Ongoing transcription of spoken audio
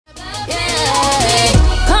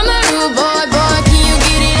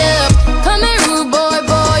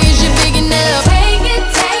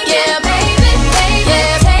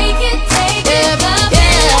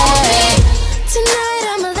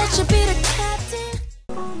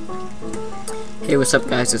Hey, what's up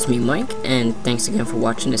guys, it's me Mike, and thanks again for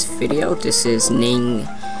watching this video. This is Ning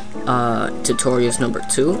Tutorials number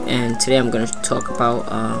 2, and today I'm going to talk about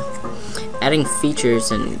adding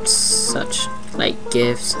features and such like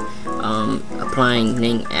GIFs, applying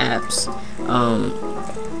Ning apps,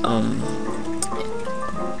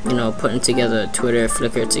 you know, putting together Twitter,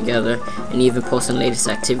 Flickr together, and even posting latest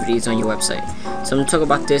activities on your website. So I'm going to talk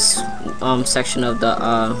about this section of the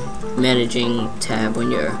managing tab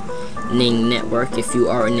on your Ning network if you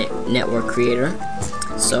are a network creator.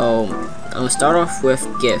 So I'm going to start off with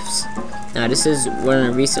GIFs. Now this is one of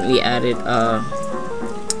the recently added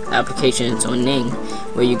applications on Ning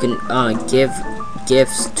where you can give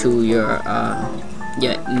GIFs to your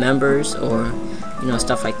members, or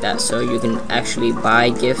stuff like that. So you can actually buy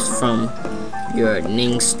GIFs from your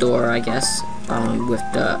Ning store, I guess, with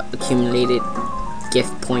the accumulated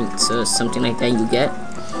gift points or something like that you get.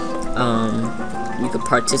 You could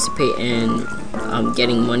participate in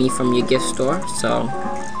getting money from your gift store. So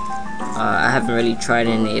I haven't really tried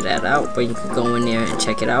any of that out, but you could go in there and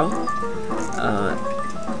check it out. I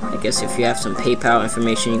guess if you have some PayPal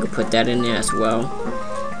information, you could put that in there as well.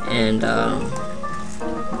 And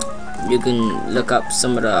you can look up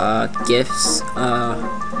some of the gifts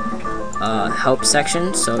help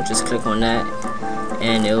section, so just click on that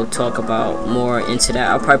and it'll talk about more into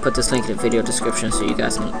that. I'll probably put this link in the video description so you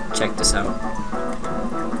guys can check this out.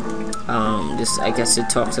 I guess it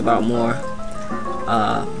talks about more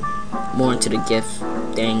into the gift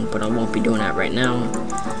thing, but I won't be doing that right now.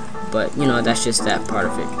 But that's just that part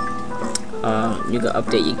of it. You can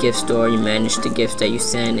update your gift store, you manage the gifts that you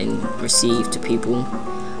send and receive to people.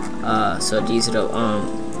 So these are the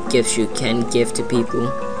gifts you can give to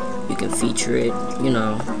people. You can feature it,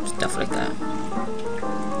 stuff like that.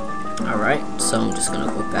 Alright, so I'm just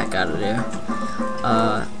gonna go back out of there.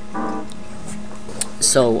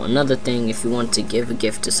 So another thing, if you want to give a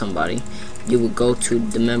gift to somebody, you would go to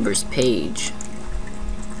the members page.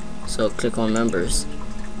 So click on members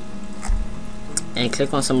and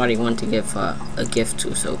click on somebody you want to give a gift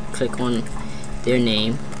to. So click on their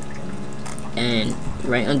name, and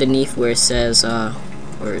right underneath where it says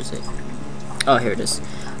where is it? Oh, here it is.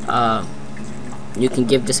 You can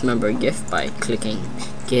give this member a gift by clicking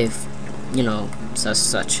give,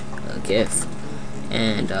 such a gift.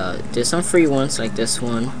 And there's some free ones like this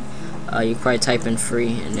one. You probably type in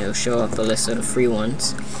free and it'll show up a list of the free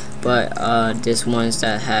ones. But there's ones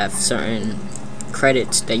that have certain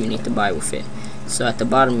credits that you need to buy with it. So at the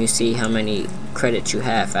bottom you see how many credits you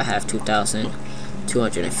have. I have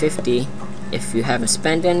 2,250. If you haven't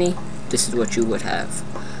spent any, this is what you would have.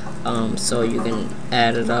 So you can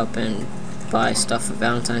add it up and buy stuff for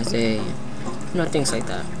Valentine's Day, things like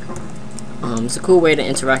that. It's a cool way to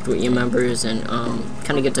interact with your members and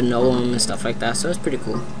kind of get to know them and stuff like that, so it's pretty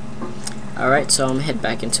cool. Alright, so I'm gonna head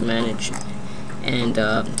back into manage and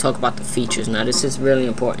talk about the features. Now this is really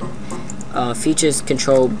important. Features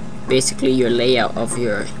control basically your layout of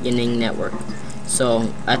your Ning network.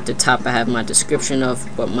 So at the top I have my description of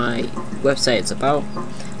what my website is about,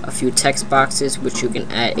 a few text boxes which you can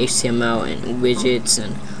add HTML and widgets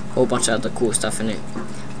and a whole bunch of other cool stuff in it.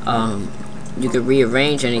 You could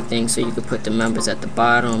rearrange anything, so you could put the members at the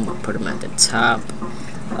bottom or put them at the top.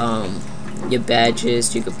 Your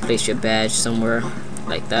badges, you could place your badge somewhere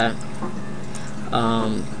like that.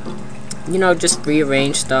 Just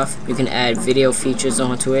rearrange stuff. You can add video features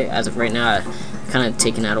onto it. As of right now, I kind of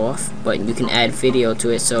taken that off, but you can add video to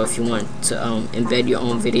it. So if you want to embed your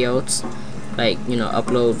own videos, like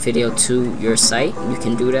upload video to your site, you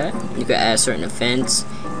can do that. You can add certain events,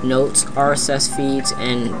 notes, RSS feeds,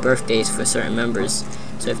 and birthdays for certain members.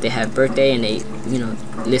 So if they have birthday and they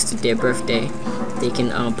listed their birthday, they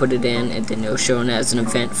can put it in, and then it'll show it as an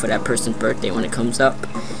event for that person's birthday when it comes up,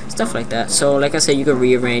 stuff like that. So like I said, you can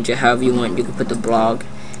rearrange it however you want. You can put the blog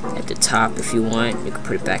at the top if you want. You can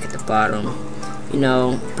put it back at the bottom,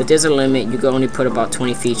 but there's a limit. You can only put about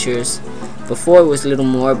 20 features. Before it was a little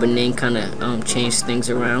more, but Ning kind of changed things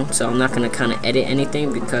around. So I'm not going to kind of edit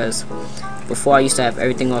anything, because before I used to have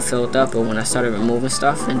everything all filled up, but when I started removing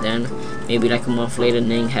stuff, and then maybe like a month later,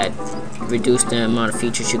 Ning had reduced the amount of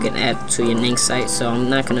features you can add to your Ning site. So I'm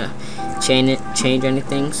not going to change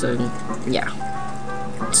anything. So yeah,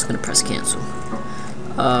 I'm just going to press cancel.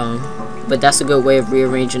 But that's a good way of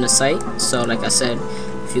rearranging the site. So like I said,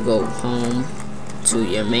 if you go home to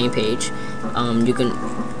your main page, you can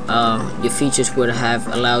your features would have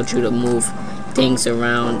allowed you to move things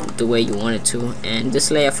around the way you wanted to, and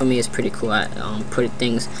this layout for me is pretty cool. I put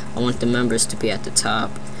things, I want the members to be at the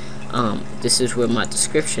top. This is where my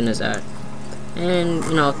description is at, and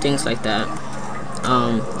things like that.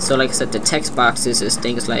 So like I said, the text boxes is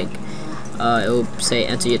things like it will say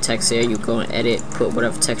enter your text here. You go and edit, put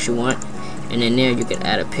whatever text you want, and in there you can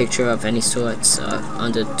add a picture of any sorts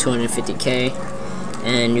under 250k,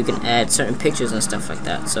 and you can add certain pictures and stuff like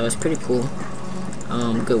that. So it's pretty cool.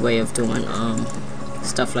 Good way of doing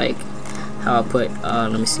stuff like how I put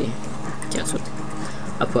let me see, canceled.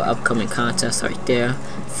 I put upcoming contests right there,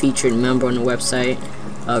 featured member on the website,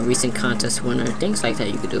 recent contest winner, things like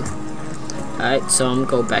that you could do. Alright, so I'm gonna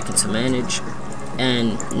go back into manage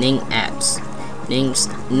and Ning apps.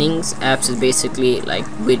 Ning's apps is basically like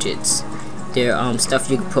widgets. They're stuff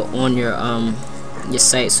you can put on your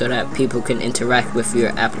site so that people can interact with your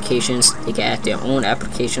applications. They can add their own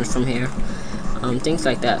applications from here. Things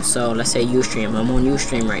like that. So let's say Ustream. I'm on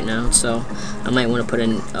Ustream right now, so I might want to put a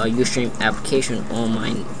Ustream application on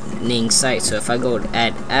my Ning site. So if I go to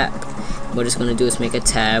add app, what it's going to do is make a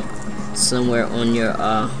tab somewhere on your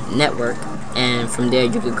network, and from there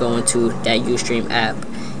you could go into that Ustream app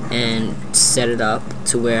and set it up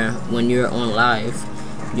to where when you're on live,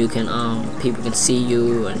 you can people can see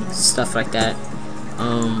you and stuff like that.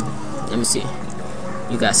 Let me see.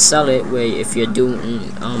 You got sell it, where if you're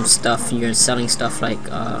doing stuff, you're selling stuff like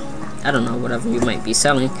I don't know, whatever you might be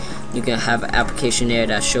selling, you can have an application there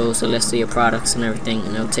that shows a list of your products and everything,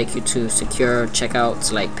 and it'll take you to secure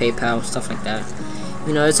checkouts like PayPal, stuff like that.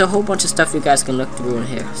 You know, it's a whole bunch of stuff you guys can look through in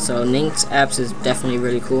here. So Ning's apps is definitely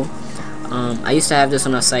really cool. I used to have this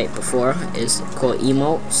on our site before. It's called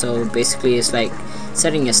emote. So basically it's like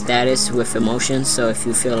setting your status with emotions. So if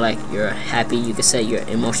you feel like you're happy, you can set your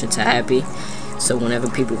emotion to happy. So whenever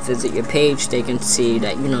people visit your page, they can see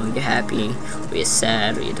that, you know, you're happy, or you're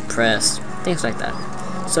sad, or you're depressed, things like that.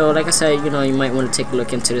 So like I said, you know, you might want to take a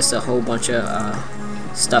look into this. A whole bunch of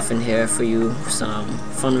stuff in here for you. Some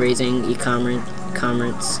fundraising,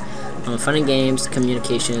 e-commerce, fun and games,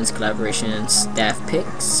 communications, collaborations, staff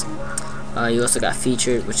picks. You also got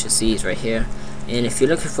featured, which is these right here. And if you're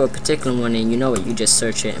looking for a particular one and you know it, you just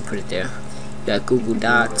search it and put it there. You got Google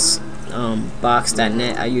Docs,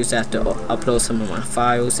 box.net. I use that to upload some of my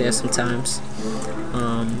files there sometimes.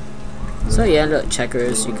 So yeah, look,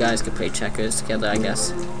 checkers. You guys can play checkers together, I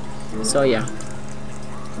guess. So yeah,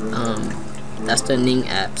 that's the Ning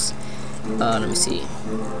apps. Let me see,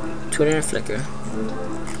 Twitter and Flickr.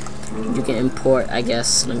 You can import, I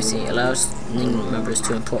guess, let me see, allows Ning members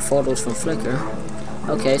to import photos from Flickr.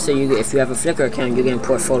 Okay, so if you have a Flickr account, you can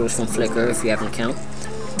import photos from Flickr if you have an account.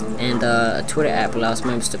 And a Twitter app allows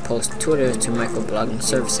members to post Twitter to microblogging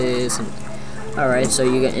services. Alright, so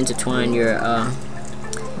you can intertwine your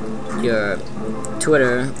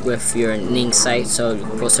Twitter with your Ning site, so you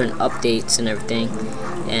can post certain updates and everything,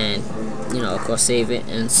 and you know, of course, save it.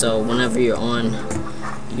 And so whenever you're on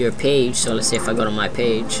your page, so let's say if I go to my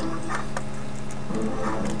page,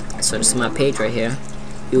 so this is my page right here,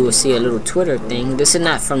 you will see a little Twitter thing. This is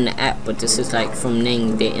not from the app, but this is like from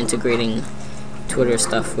Ning. They're integrating Twitter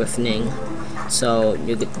stuff with Ning, so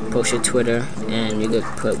you could post your Twitter and you could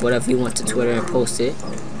put whatever you want to Twitter and post it.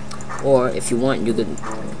 Or if you want, you could,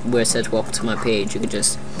 where it says welcome to my page, you could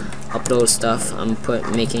just upload stuff. I'm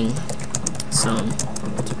making some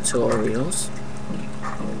tutorials,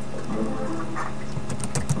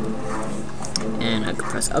 and I could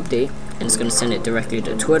press update and it's gonna send it directly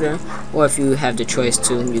to Twitter. Or if you have the choice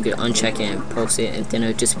to, you could uncheck it and post it, and then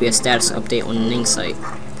it'll just be a status update on the Ning site.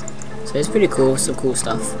 So it's pretty cool, some cool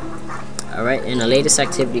stuff. Alright, and the latest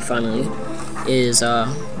activity finally is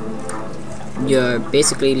your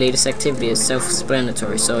basically latest activity is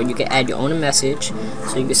self-explanatory. So you can add your own message.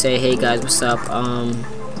 So you can say, hey guys, what's up?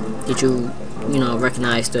 Did you know,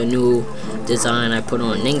 recognize the new design I put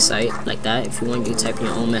on Ning site? Like that. If you want, you can type in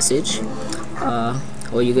your own message.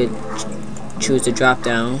 Or you could choose the drop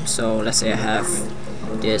down. So let's say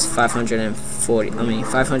there's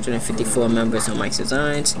 554 members on Mike's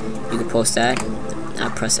Designs. You can post that. I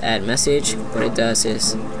press add message. What it does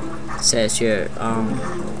is says your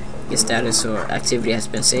status or activity has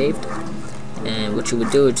been saved. And what you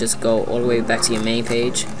would do is just go all the way back to your main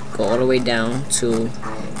page, go all the way down to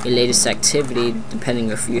your latest activity,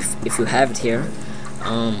 depending if you have it here.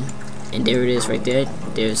 And there it is right there.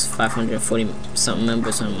 There's 540 something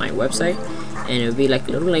members on my website, and it'll be like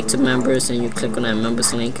a little link to members, and you click on that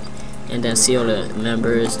members link and then see all the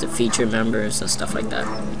members, the featured members and stuff like that.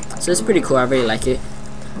 So it's pretty cool. I really like it.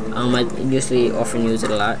 I usually often use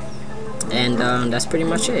it a lot, and that's pretty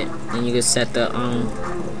much it. And you can set the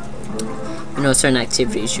you know, certain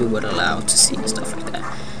activities you would allow to see and stuff like that.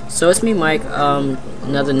 So it's me, Mike.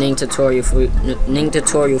 Another Ning tutorial for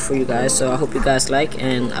you guys. So I hope you guys like,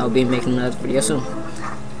 and I'll be making another video soon.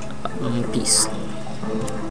 Peace.